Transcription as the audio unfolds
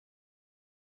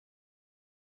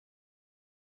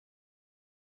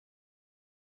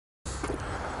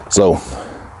So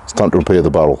it's time to repair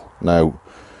the barrel. Now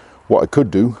what I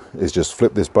could do is just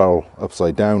flip this barrel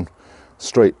upside down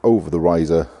straight over the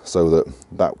riser so that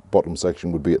that bottom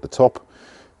section would be at the top,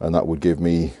 and that would give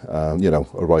me you know,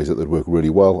 a riser that would work really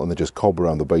well, and then just cob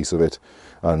around the base of it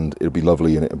and it'd be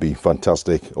lovely and it'd be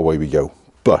fantastic. Away we go.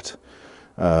 But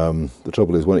the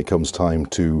trouble is, when it comes time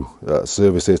to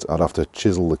service it, I'd have to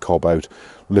chisel the cob out,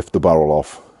 lift the barrel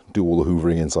off, do all the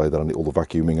hoovering inside that, and all the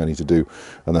vacuuming I need to do,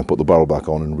 and then put the barrel back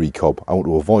on and re-cob. I want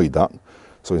to avoid that.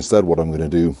 So instead what I'm going to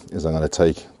do is I'm going to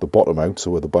take the bottom out,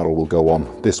 so where the barrel will go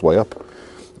on this way up,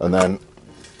 and then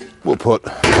we'll put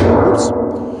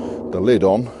the lid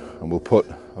on, and we'll put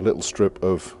a little strip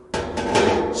of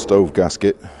stove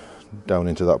gasket down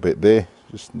into that bit there,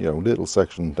 just, you know, little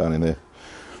section down in there,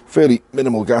 fairly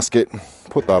minimal gasket.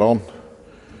 Put that on,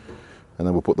 and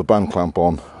then we'll put the band clamp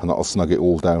on, and that'll snug it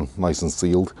all down nice and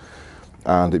sealed.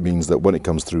 And it means that when it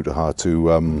comes through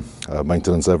to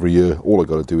maintenance every year, all I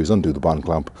got to do is undo the band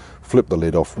clamp, flip the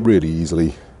lid off really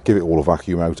easily, give it all a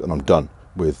vacuum out, and I'm done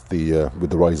with the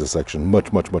riser section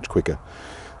much quicker.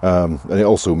 And it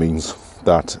also means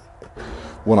that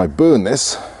when I burn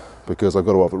this, because I've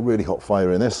got to have a really hot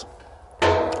fire in this,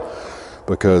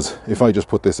 because if I just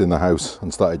put this in the house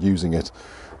and started using it,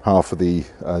 half of the you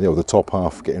know, the top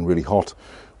half getting really hot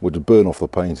would burn off the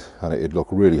paint, and it'd look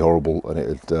really horrible, and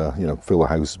it'd you know, fill the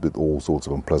house with all sorts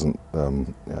of unpleasant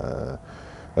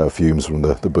fumes from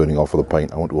the burning off of the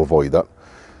paint. I want to avoid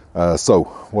that. So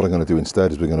what I'm going to do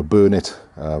instead is we're going to burn it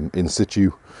in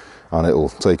situ, and it'll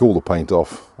take all the paint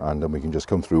off, and then we can just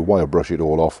come through, wire brush it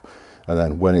all off, and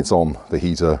then when it's on the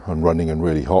heater and running and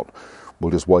really hot, we'll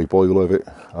just wipe oil over it,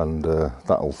 and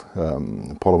that'll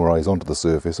polymerize onto the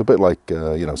surface, a bit like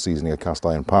you know, seasoning a cast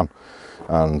iron pan,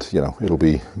 and you know, it'll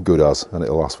be good as, and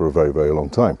it'll last for a very long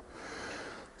time.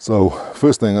 So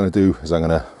first thing I'm going to do is I'm going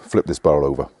to flip this barrel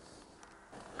over.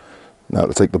 Now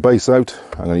to take the base out,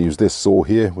 I'm going to use this saw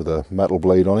here with a metal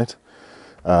blade on it.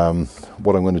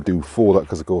 What I'm going to do for that,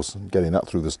 because of course getting that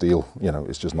through the steel, you know,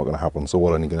 it's just not going to happen. So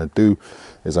what I'm going to do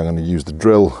is I'm going to use the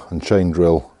drill and chain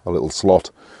drill a little slot,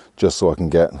 just so I can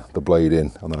get the blade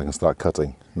in, and then I can start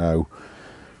cutting. Now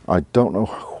I don't know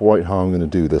quite how I'm going to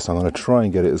do this. I'm going to try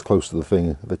and get it as close to the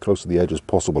thing, close to the edge as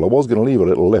possible. I was going to leave a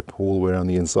little lip all the way around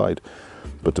the inside,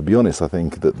 but to be honest, I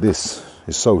think that this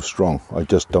is so strong, I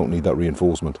just don't need that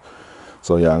reinforcement.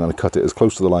 So yeah, I'm going to cut it as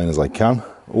close to the line as I can,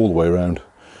 all the way around.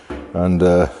 And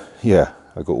yeah,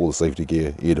 I've got all the safety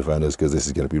gear, ear defenders, because this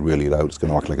is going to be really loud. It's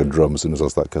going to act like a drum as soon as I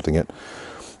start cutting it.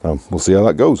 We'll see how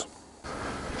that goes.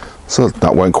 So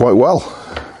that went quite well.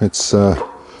 It's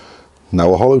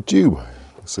now a hollow tube.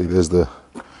 See, there's the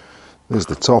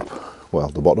top, well,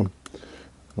 the bottom.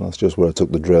 And that's just where I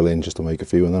took the drill in just to make a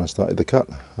few, and then I started the cut.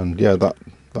 And yeah, that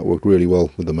worked really well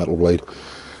with the metal blade.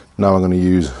 Now I'm going to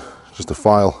use just a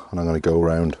file, and I'm going to go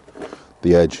around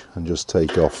the edge and just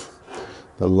take off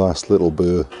the last little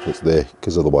burr that's there,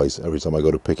 because otherwise every time I go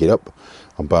to pick it up,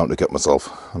 I'm bound to cut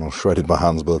myself, and I'll shred in my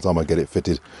hands by the time I get it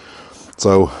fitted.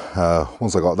 So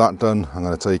once I got that done, I'm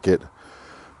going to take it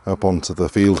up onto the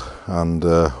field, and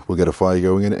we'll get a fire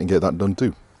going in it and get that done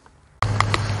too.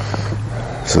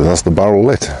 So that's the barrel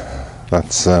lit.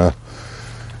 That's the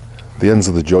ends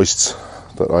of the joists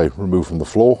that I removed from the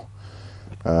floor,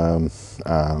 and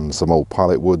some old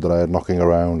pallet wood that I had knocking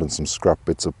around, and some scrap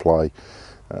bits of ply,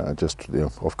 just, you know,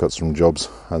 offcuts from jobs.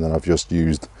 And then I've just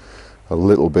used a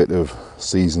little bit of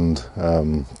seasoned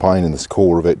pine in this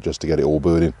core of it just to get it all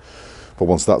burning. But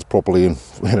once that's properly in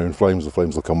flames, the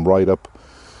flames will come right up.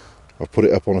 I've put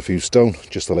it up on a few stone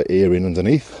just to let air in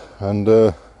underneath, and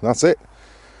that's it.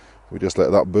 We just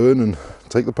let that burn and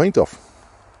take the paint off.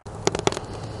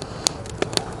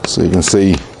 So you can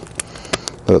see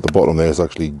that at the bottom there is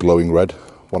actually glowing red.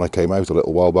 When I came out a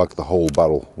little while back, the whole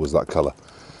barrel was that colour.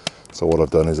 So what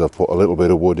I've done is I've put a little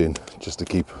bit of wood in just to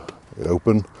keep it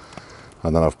open,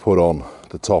 and then I've put on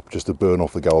the top just to burn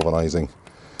off the galvanising,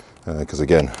 because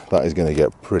again, that is going to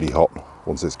get pretty hot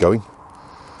once it's going.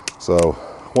 So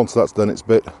once that's done its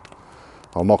bit,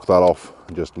 I'll knock that off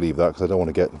and just leave that, because I don't want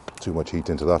to get too much heat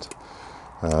into that.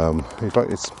 In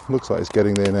fact, it looks like it's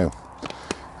getting there now.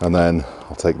 And then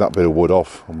I'll take that bit of wood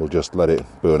off, and we'll just let it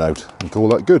burn out and call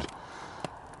that good.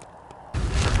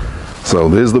 So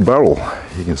there's the barrel.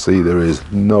 You can see there is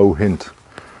no hint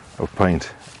of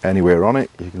paint anywhere on it.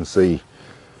 You can see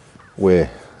where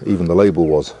even the label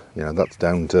was. You know, that's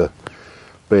down to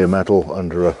bare metal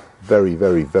under a very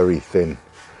thin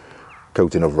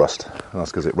coating of rust. And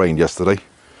that's because it rained yesterday,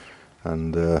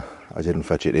 and I didn't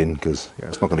fetch it in because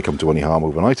it's not going to come to any harm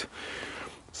overnight.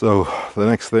 So the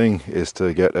next thing is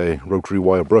to get a rotary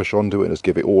wire brush onto it and just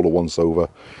give it all a once over,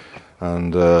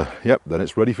 and yep, then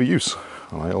it's ready for use.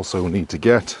 And I also need to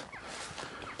get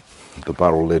the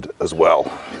barrel lid as well.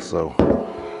 So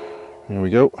here we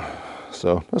go.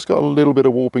 So it's got a little bit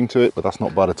of warping to it, but that's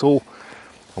not bad at all.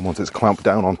 And once it's clamped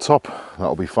down on top,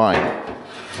 that'll be fine.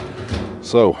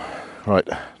 So, right,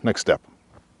 next step.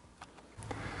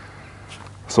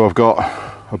 So I've got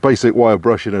a basic wire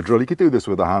brush and a drill. You could do this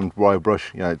with a hand wire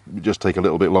brush, yeah, it just take a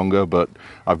little bit longer, but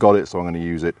I've got it, so I'm going to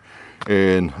use it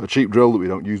in a cheap drill that we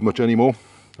don't use much anymore.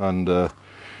 And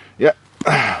yeah,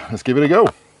 let's give it a go.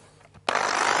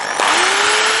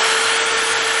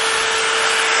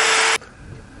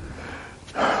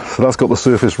 So that's got the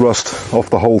surface rust off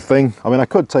the whole thing. I mean, I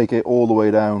could take it all the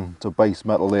way down to base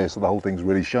metal there so the whole thing's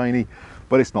really shiny,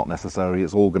 but it's not necessary.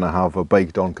 It's all going to have a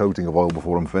baked on coating of oil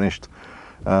before I'm finished.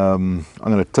 I'm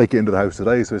going to take it into the house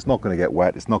today, so it's not going to get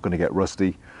wet, it's not going to get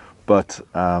rusty, but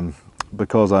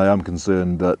because I am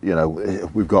concerned that, you know,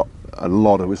 we've got a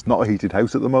lot of, it's not a heated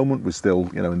house at the moment, we're still,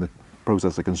 you know, in the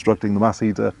process of constructing the mass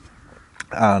heater,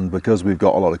 and because we've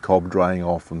got a lot of cob drying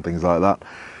off and things like that,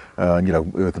 and you know,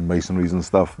 earth and masonries and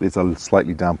stuff, it's a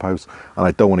slightly damp house, and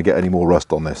I don't want to get any more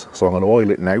rust on this, so I'm going to oil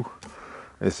it now.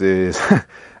 This is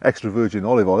extra virgin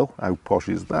olive oil. How posh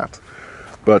is that?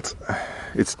 But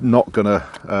it's not going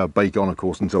to bake on, of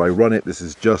course, until I run it. This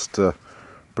is just to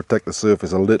protect the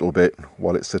surface a little bit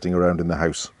while it's sitting around in the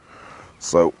house.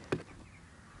 So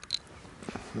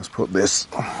let's put this,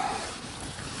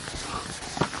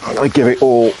 I'm going to give it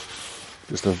all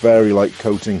just a very light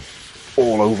coating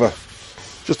all over,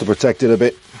 just to protect it a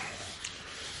bit.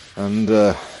 And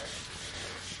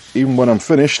even when I'm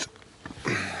finished,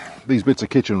 these bits of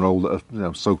kitchen roll that are, you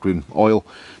know, soaked in oil,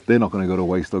 they're not going to go to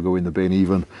waste, they'll go in the bin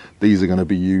even. These are going to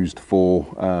be used for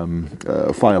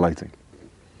fire lighting.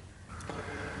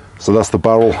 So that's the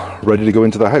barrel ready to go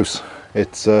into the house.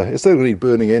 It's still going to need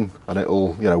burning in, and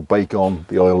it'll, you know, bake on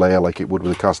the oil layer like it would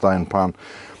with a cast iron pan,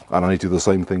 and I need to do the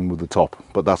same thing with the top,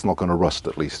 but that's not going to rust,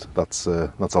 at least. That's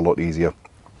a lot easier.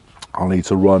 I'll need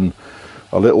to run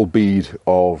a little bead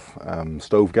of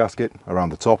stove gasket around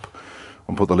the top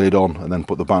and put the lid on, and then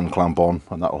put the band clamp on,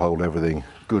 and that'll hold everything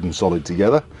good and solid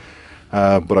together.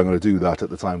 But I'm going to do that at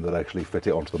the time that I actually fit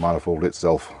it onto the manifold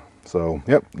itself. So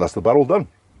yep, that's the barrel done.